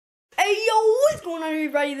Hey yo, what's going on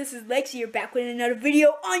everybody? This is Lexi here back with another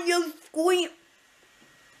video on your screen.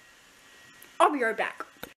 I'll be right back.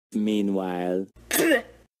 Meanwhile.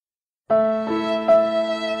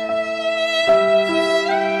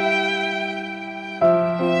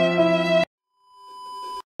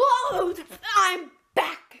 Whoa, I'm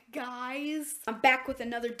back, guys. I'm back with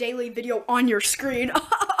another daily video on your screen.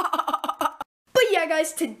 But yeah,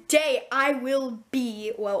 guys, today I will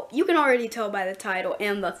be, well, you can already tell by the title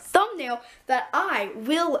and the thumbnail that I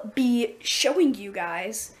will be showing you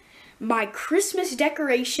guys my Christmas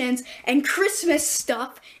decorations and Christmas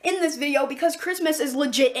stuff in this video because Christmas is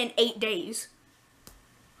legit in 8 days.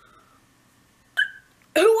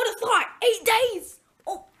 Who would have thought? 8 days!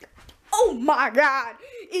 Oh my god!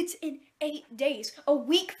 It's in 8 days. A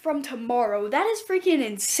week from tomorrow. That is freaking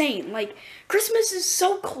insane. Like, Christmas is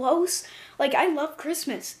so close. Like, I love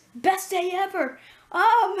Christmas. Best day ever.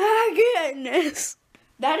 Oh my goodness.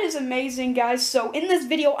 That is amazing, guys. So in this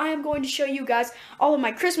video, I am going to show you guys all of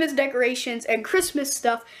my Christmas decorations and Christmas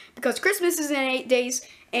stuff because Christmas is in 8 days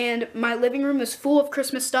and my living room is full of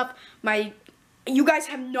Christmas stuff. You guys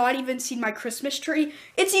have not even seen my Christmas tree.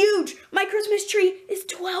 It's huge. My Christmas tree is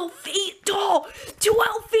 12 feet tall.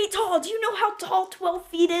 12 feet tall. Do you know how tall 12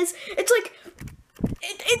 feet is? It's like,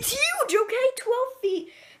 it's huge, okay? 12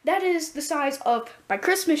 feet. That is the size of my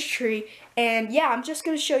Christmas tree. And yeah, I'm just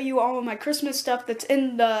going to show you all of my Christmas stuff that's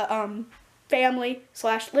in the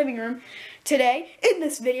family/living room today in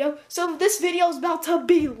this video. So this video is about to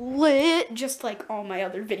be lit, just like all my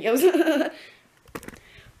other videos.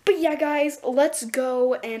 But yeah, guys, let's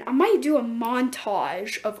go, and I might do a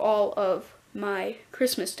montage of all of my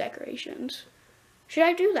Christmas decorations. Should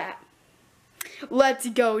I do that? Let's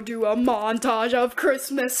go do a montage of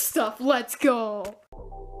Christmas stuff. Let's go.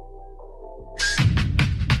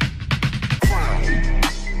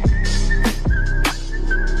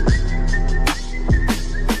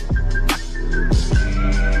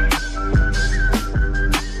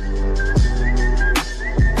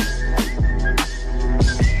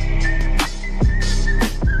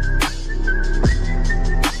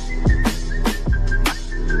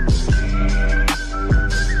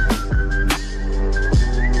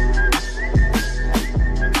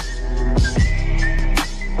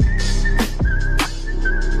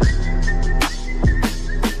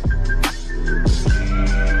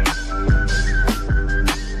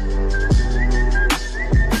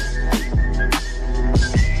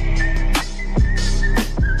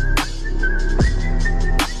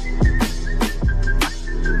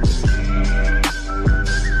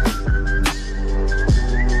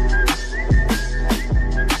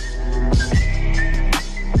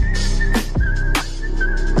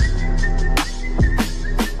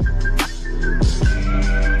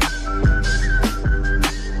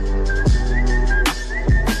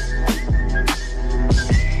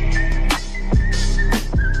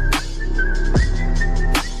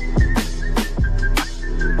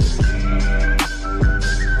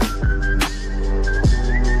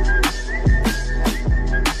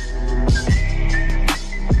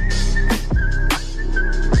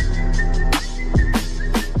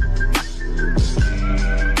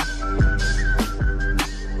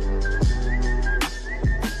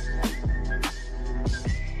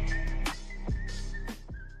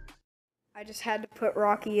 I just had to put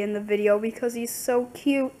Rocky in the video because he's so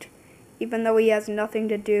cute, even though he has nothing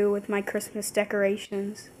to do with my Christmas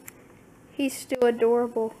decorations. He's still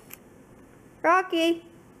adorable. Rocky!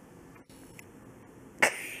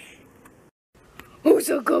 Who's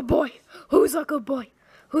a good boy? Who's a good boy?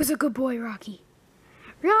 Who's a good boy, Rocky?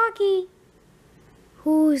 Rocky!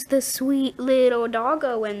 Who's the sweet little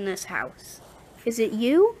doggo in this house? Is it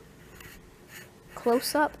you?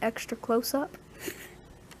 Close up, extra close up.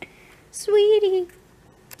 Sweetie.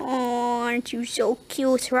 Oh, aren't you so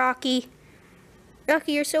cute, Rocky?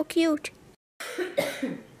 Rocky, you're so cute.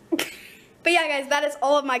 But yeah, guys, that is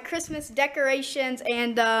all of my Christmas decorations,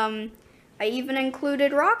 and I even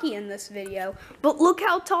included Rocky in this video. But look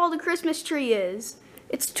how tall the Christmas tree is.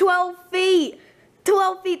 It's 12 feet.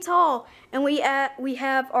 12 feet tall. And we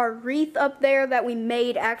have our wreath up there that we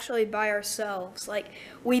made actually by ourselves. Like,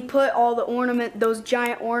 we put all the those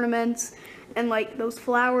giant ornaments and like those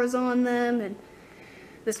flowers on them and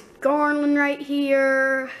this garland right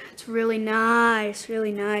here. It's really nice,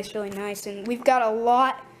 really nice, really nice. And we've got a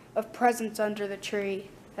lot of presents under the tree,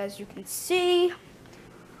 as you can see.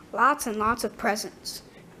 Lots and lots of presents.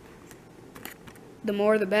 The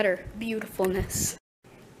more the better. Beautifulness.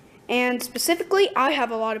 And specifically, I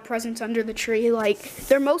have a lot of presents under the tree. Like,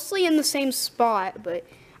 they're mostly in the same spot, but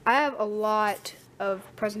I have a lot of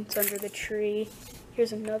presents under the tree.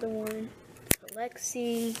 Here's another one.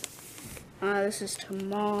 Lexi. This is to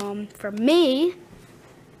Mom from me.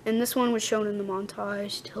 And this one was shown in the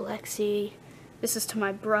montage to Lexi. This is to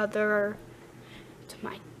my brother. To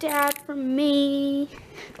my dad from me.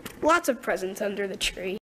 Lots of presents under the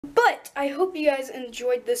tree. But I hope you guys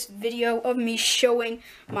enjoyed this video of me showing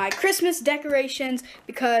my Christmas decorations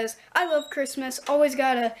because I love Christmas. Always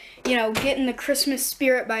gotta, get in the Christmas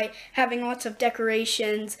spirit by having lots of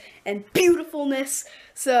decorations and beautifulness.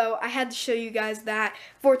 So I had to show you guys that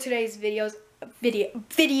for today's video.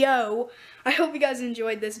 I hope you guys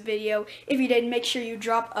enjoyed this video. If you did, make sure you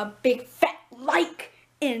drop a big fat like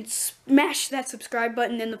and smash that subscribe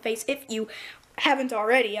button in the face if you haven't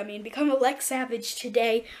already. Become a Lex Savage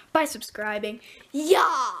today by subscribing.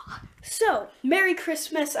 Yeah! So, Merry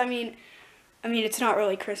Christmas. It's not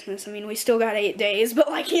really Christmas. We still got 8 days, but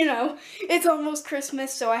it's almost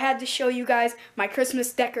Christmas, so I had to show you guys my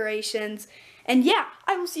Christmas decorations. And yeah,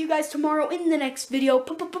 I will see you guys tomorrow in the next video.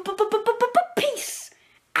 Peace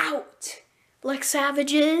out, Lex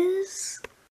Savages.